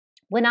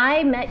When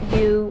I met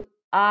you,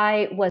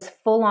 I was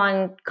full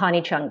on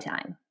Connie Chung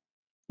time.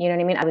 You know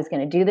what I mean? I was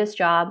going to do this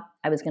job.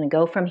 I was going to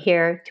go from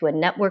here to a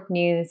network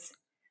news.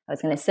 I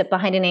was going to sit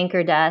behind an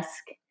anchor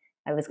desk.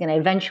 I was going to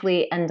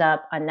eventually end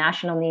up on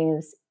national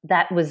news.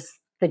 That was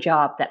the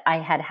job that I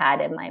had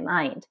had in my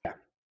mind. Yeah.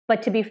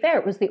 But to be fair,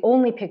 it was the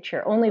only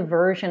picture, only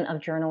version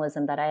of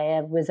journalism that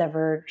I was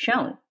ever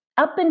shown.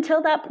 Up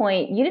until that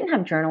point, you didn't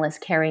have journalists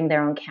carrying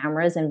their own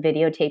cameras and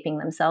videotaping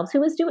themselves.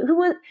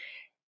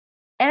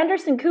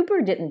 Anderson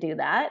Cooper didn't do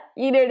that.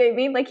 You know what I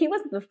mean? Like, he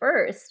wasn't the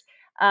first.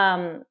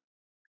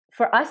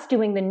 For us,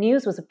 doing the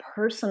news was a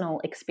personal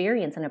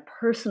experience and a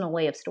personal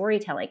way of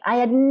storytelling. I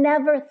had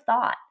never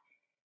thought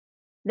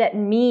that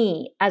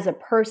me as a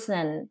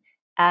person,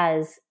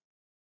 as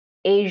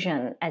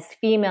Asian, as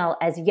female,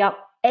 as young,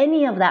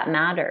 any of that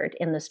mattered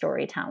in the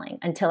storytelling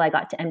until I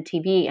got to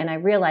MTV. And I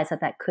realized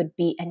that that could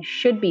be and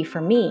should be,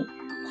 for me,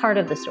 part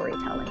of the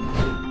storytelling.